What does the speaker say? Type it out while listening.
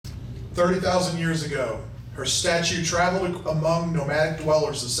30,000 years ago, her statue traveled among nomadic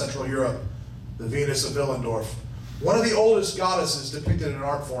dwellers of Central Europe, the Venus of Willendorf, one of the oldest goddesses depicted in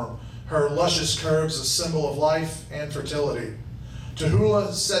art form. Her luscious curves, a symbol of life and fertility. Tahulla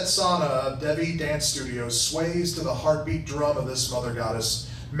Setsena, a Devi dance studio, sways to the heartbeat drum of this mother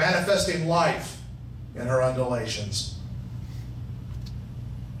goddess, manifesting life in her undulations.